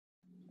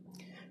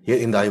Here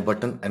in the I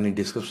button and in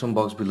description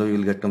box below you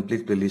will get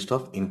complete playlist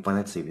of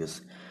infinite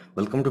series.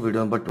 Welcome to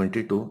video number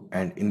 22,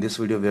 and in this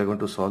video we are going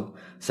to solve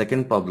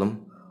second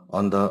problem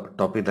on the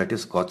topic that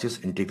is Cauchy's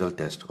integral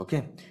test.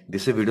 Okay,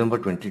 this is video number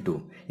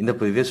 22. In the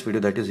previous video,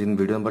 that is in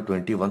video number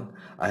 21,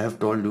 I have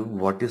told you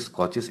what is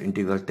Cauchy's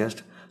integral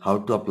test, how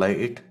to apply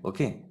it,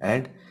 okay,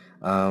 and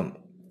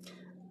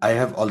I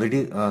have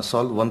already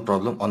solved one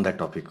problem on that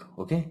topic.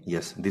 Okay,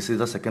 yes, this is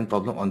the second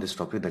problem on this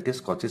topic, that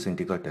is Cauchy's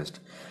integral test.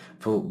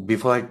 So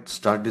before I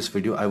start this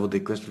video, I would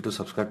request you to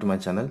subscribe to my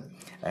channel,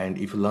 and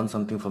if you learn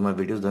something from my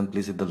videos, then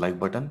please hit the like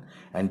button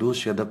and do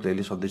share the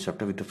playlist of this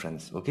chapter with your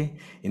friends. Okay,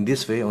 in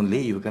this way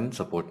only you can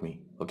support me.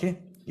 Okay,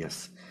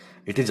 yes,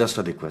 it is just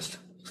a request.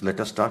 So let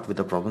us start with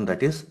the problem,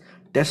 that is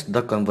test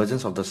the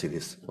convergence of the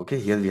series. Okay,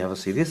 here we have a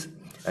series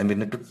and we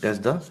need to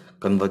test the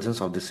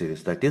convergence of the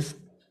series, that is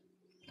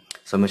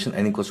summation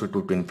n equals to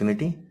 2 to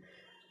infinity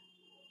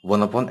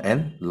 1 upon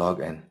n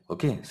log n.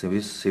 Okay,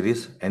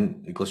 series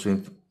n equals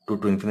to 2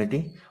 to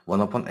infinity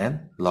 1 upon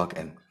n log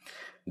n.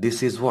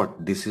 This is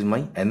what? This is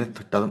my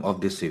nth term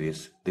of this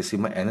series. This is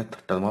my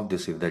nth term of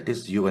this series, that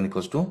is un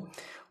equals to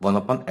 1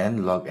 upon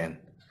n log n.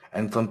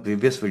 And from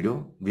previous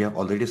video we have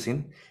already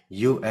seen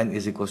un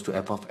is equals to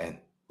f of n.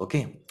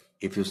 Okay,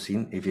 if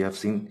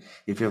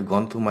you have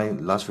gone through my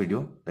last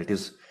video, that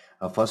is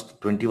first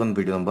 21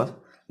 video number,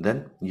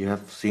 then you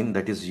have seen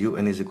that is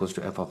un is equals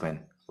to f of n.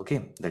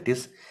 Okay, that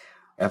is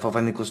f of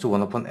n equals to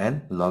 1 upon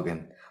n log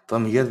n.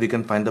 From here we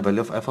can find the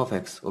value of f of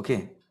x.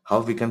 Okay, how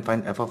we can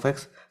find f of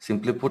x?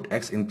 Simply put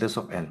x in place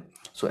of n.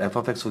 So f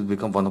of x will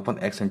become 1 upon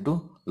x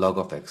into log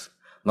of x.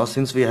 Now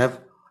since we have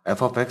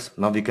f of x,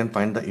 now we can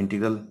find the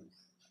integral,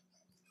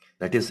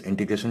 that is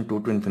integration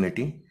 2 to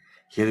infinity.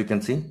 Here you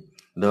can see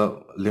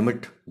the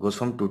limit goes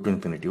from 2 to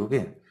infinity.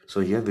 Okay, so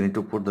here we need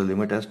to put the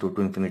limit as 2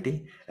 to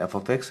infinity f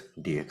of x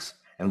dx.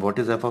 And what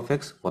is f of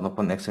x? 1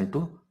 upon x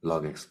into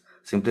log x.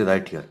 Simply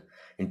write here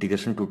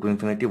integration 2 to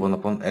infinity 1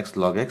 upon x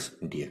log x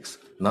dx.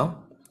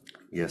 Now,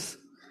 yes,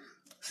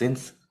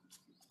 since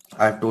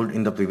I have told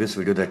in the previous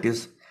video, that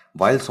is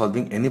while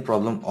solving any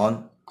problem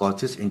on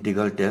Cauchy's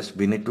integral test,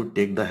 we need to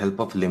take the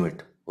help of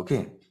limit.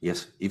 Okay,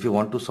 yes, if you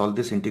want to solve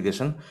this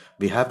integration,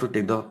 we have to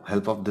take the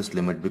help of this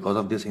limit because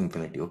of this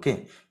infinity.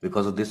 Okay,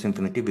 because of this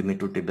infinity we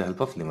need to take the help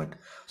of limit.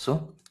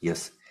 So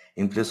yes,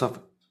 in place of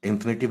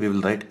infinity we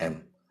will write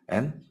m,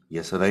 and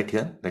yes, right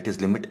here, that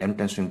is limit m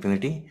tends to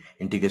infinity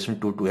integration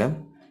 2 to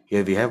m.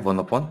 Here we have 1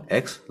 upon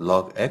x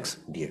log x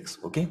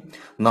dx. Okay,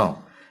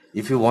 now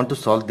if you want to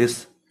solve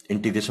this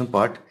integration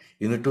part,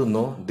 you need to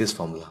know this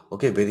formula.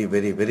 Okay,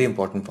 very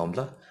important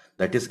formula,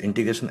 that is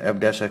integration f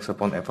dash x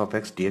upon f of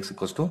x dx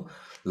equals to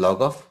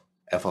log of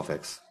f of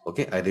x.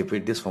 Okay, I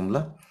repeat this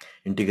formula,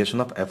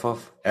 integration of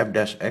f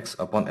dash x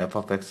upon f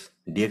of x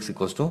dx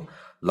equals to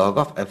log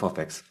of f of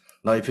x.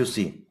 Now if you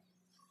see,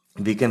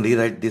 we can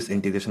rewrite this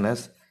integration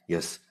as,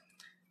 yes,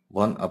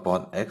 1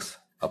 upon x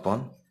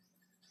upon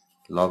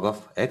log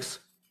of x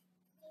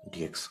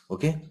dx.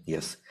 Okay,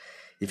 yes,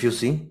 if you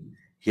see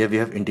here we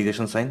have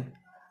integration sign.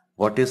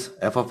 What is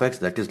f of x?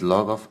 That is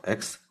log of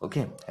x.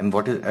 Okay, and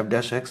what is f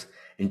dash x?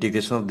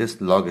 Integration of this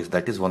log x,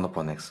 that is 1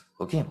 upon x.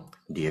 Okay,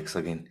 dx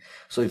again.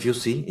 So if you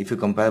see, if you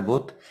compare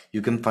both,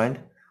 you can find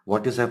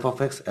what is f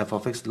of x? F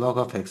of x log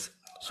of x.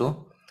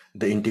 So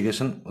the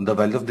integration, the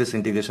value of this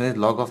integration is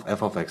log of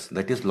f of x,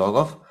 that is log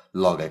of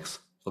log x.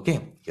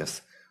 Okay,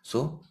 yes.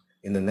 So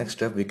in the next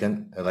step we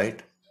can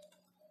write,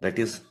 that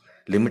is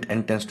limit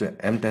m tends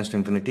to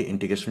infinity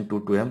integration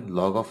 2 to m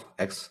log of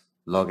x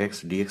log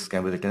x dx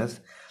can be written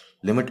as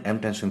limit m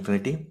tends to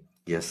infinity,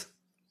 yes,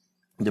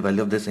 the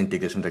value of this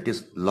integration, that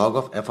is log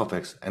of f of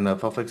x, and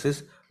f of x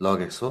is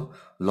log x, so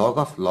log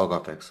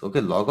of x. Okay,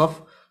 log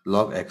of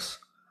log x.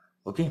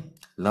 Okay,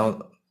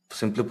 now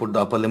simply put the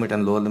upper limit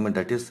and lower limit,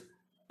 that is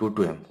 2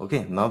 to m.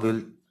 Okay, now we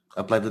will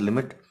apply the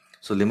limit.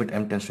 So limit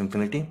m tends to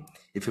infinity,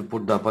 if you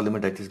put the upper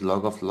limit, that is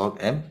log of log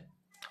m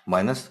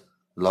minus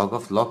log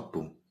of log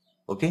 2.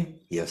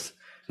 Okay, yes.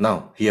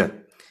 Now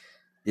here,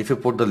 if you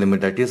put the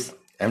limit, that is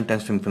m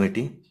tends to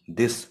infinity,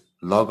 this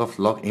log of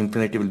log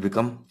infinity will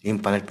become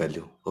infinite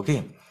value.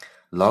 Okay,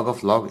 log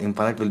of log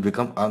infinite will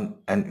become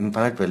an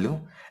infinite value,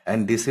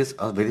 and this is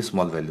a very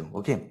small value.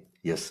 Okay,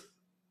 yes,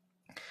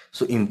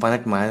 so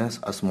infinite minus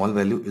a small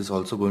value is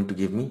also going to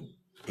give me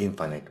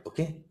infinite.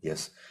 Okay,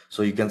 yes,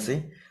 so you can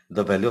say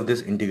the value of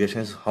this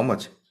integration is how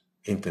much?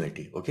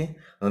 Infinity. Okay,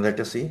 now let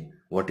us see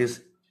what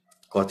is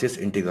Cauchy's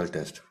integral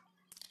test.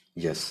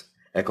 Yes,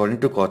 according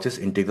to Cauchy's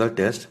integral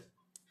test,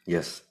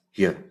 yes,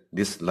 here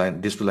these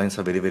two lines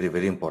are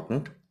very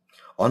important.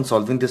 On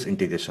solving this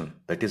integration,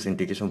 that is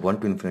integration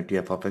 1 to infinity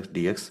f of x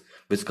dx,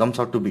 which comes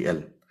out to be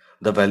L,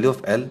 the value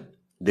of L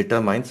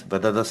determines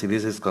whether the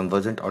series is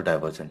convergent or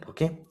divergent.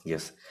 Okay,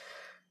 yes,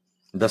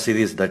 the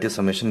series, that is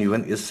summation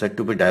un, is said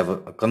to be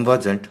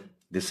convergent.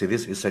 This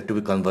series is said to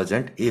be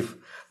convergent if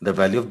the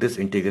value of this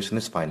integration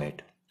is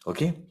finite.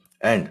 Okay,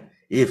 and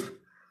if,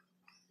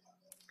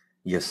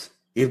 yes,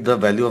 if the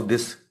value of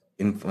this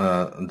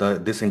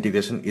this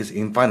integration is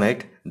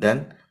infinite,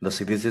 then the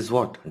series is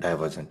what?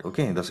 Divergent.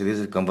 Okay, the series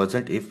is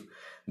convergent if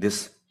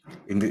this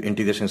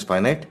integration is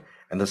finite,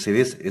 and the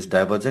series is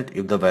divergent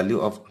if the value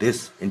of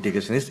this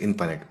integration is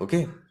infinite.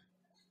 Okay.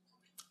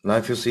 Now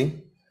if you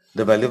see,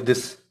 the value of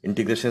this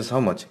integration is how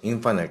much?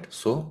 Infinite.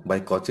 So by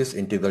Cauchy's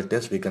integral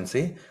test, we can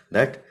say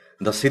that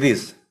the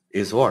series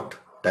is what?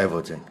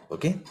 Divergent.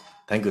 Okay.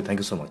 Thank you. Thank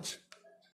you so much.